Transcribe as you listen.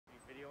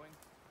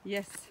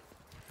Yes.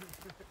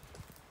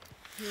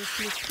 Here's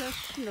Mr.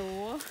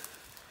 Snow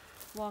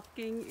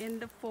walking in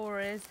the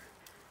forest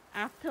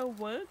after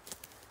work.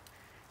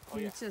 Oh,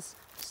 He yeah. just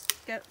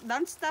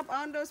don't step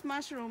on those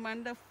mushrooms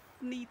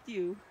underneath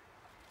you.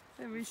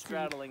 I'm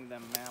straddling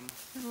them, ma'am.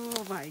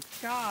 Oh my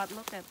God,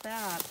 look at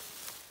that.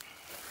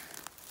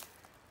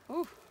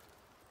 Oh,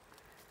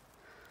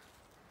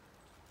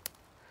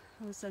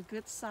 it's a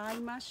good size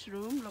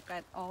mushroom. Look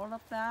at all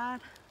of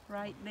that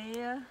right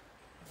there.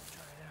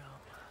 Try it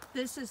out.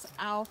 This is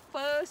our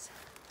first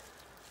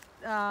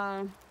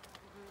time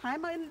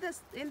in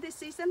this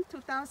season,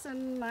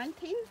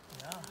 2019.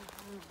 Yeah.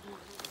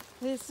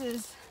 This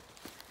is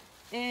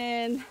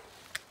in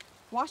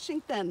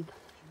Washington.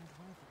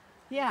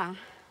 Yeah,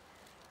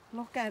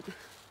 look at,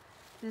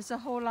 there's a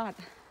whole lot.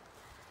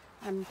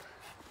 I'm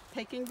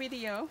taking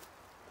video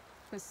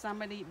because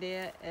somebody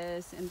there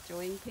is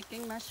enjoying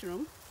picking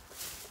mushroom.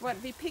 What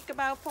we pick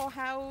about for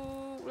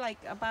how, like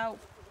about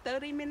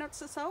 30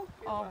 minutes or so?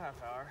 Yeah, Or about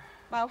half hour.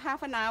 about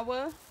half an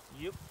hour.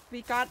 Yep.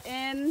 We got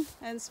in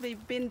and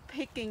we've been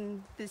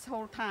picking this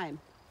whole time.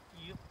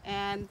 Yep.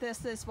 And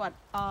this is what,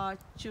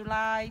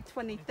 July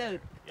 23rd.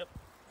 Yep.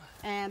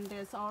 And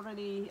there's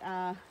already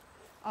a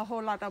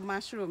whole lot of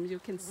mushrooms. You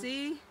can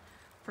see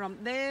from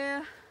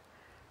there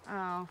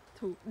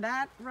to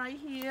that right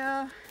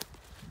here.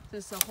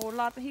 There's a whole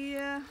lot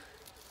here,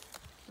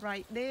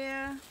 right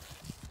there,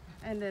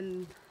 and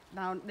then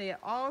down there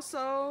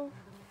also.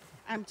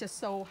 I'm just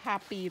so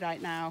happy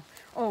right now.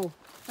 Oh,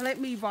 let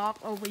me walk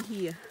over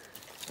here.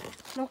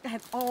 Look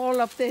at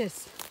all of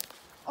this.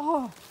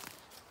 Oh,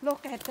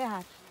 look at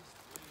that.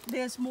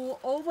 There's more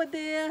over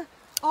there.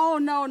 Oh,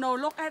 no,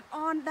 look at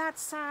on that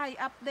side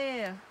up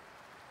there.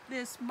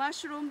 There's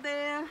mushroom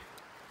there.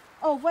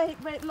 Oh,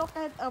 wait, look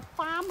at a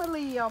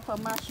family of a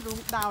mushroom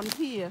down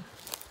here.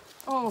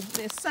 Oh,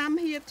 there's some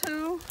here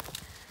too.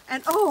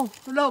 And oh,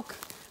 look,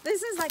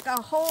 this is like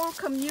a whole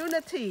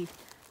community.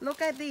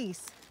 Look at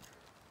these.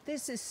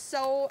 This is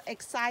so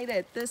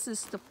excited. This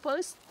is the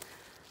first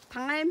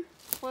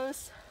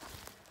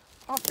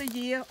of the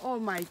year. Oh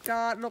my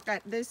God, look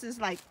at this. Is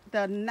like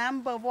the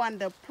 #1,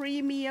 the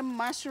premium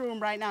mushroom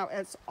right now.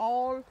 It's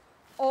all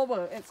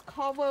over. It's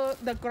covered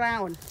the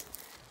ground.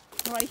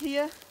 Right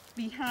here,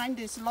 behind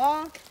this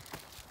log,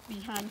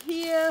 behind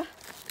here.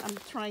 I'm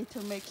trying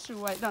to make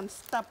sure I don't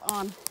step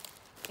on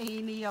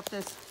any of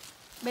this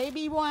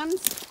baby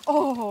ones.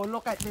 Oh,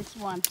 look at this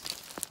one.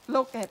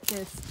 Look at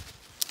this.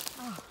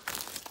 Oh,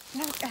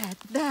 look at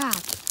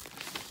that.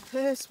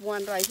 This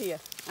one right here.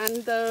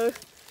 Under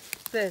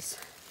this.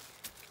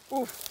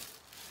 Ooh,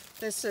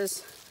 this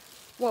is,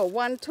 whoa,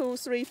 1, 2,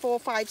 3, 4,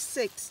 5,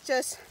 6.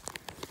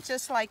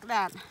 Just like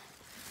that.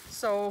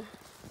 So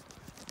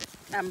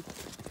I'm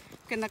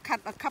gonna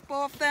cut a couple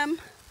of them.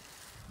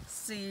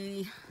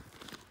 See,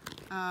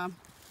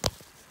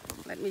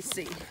 let me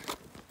see.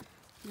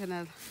 I'm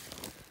gonna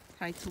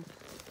try to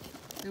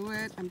do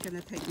it. I'm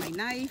gonna take my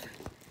knife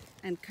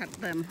and cut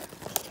them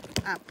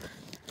up.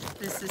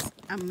 This is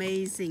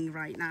amazing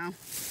right now.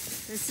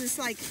 This is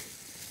like,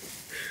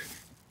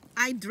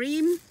 I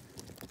dream,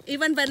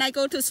 even when I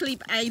go to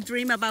sleep, I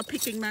dream about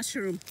picking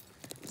mushroom.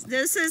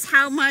 This is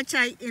how much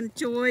I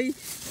enjoy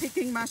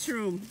picking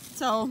mushroom.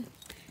 So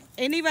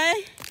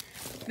anyway,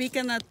 we're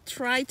gonna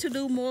try to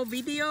do more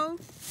video.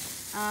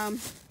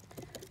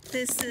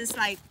 This is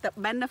like the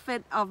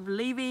benefit of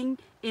living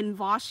in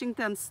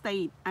Washington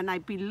State, and I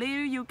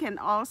believe you can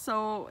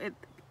also,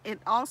 it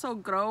also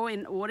grow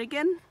in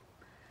Oregon.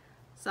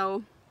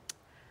 So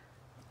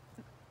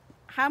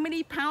how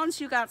many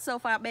pounds you got so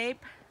far, babe?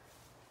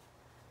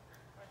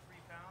 About 3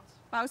 pounds.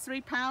 About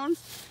 3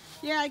 pounds?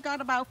 Yeah, I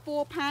got about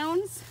 4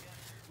 pounds.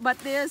 But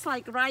there's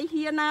like right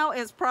here now,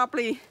 it's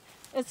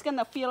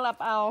gonna fill up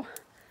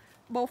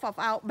both of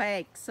our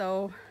bags.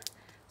 So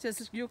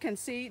just, you can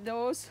see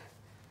those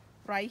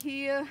right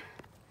here.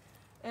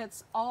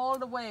 It's all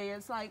the way,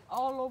 it's like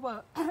all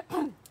over.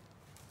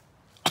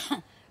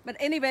 But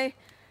anyway,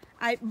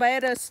 I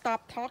better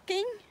stop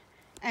talking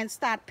and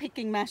start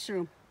picking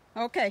mushroom.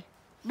 Okay,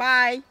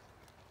 bye.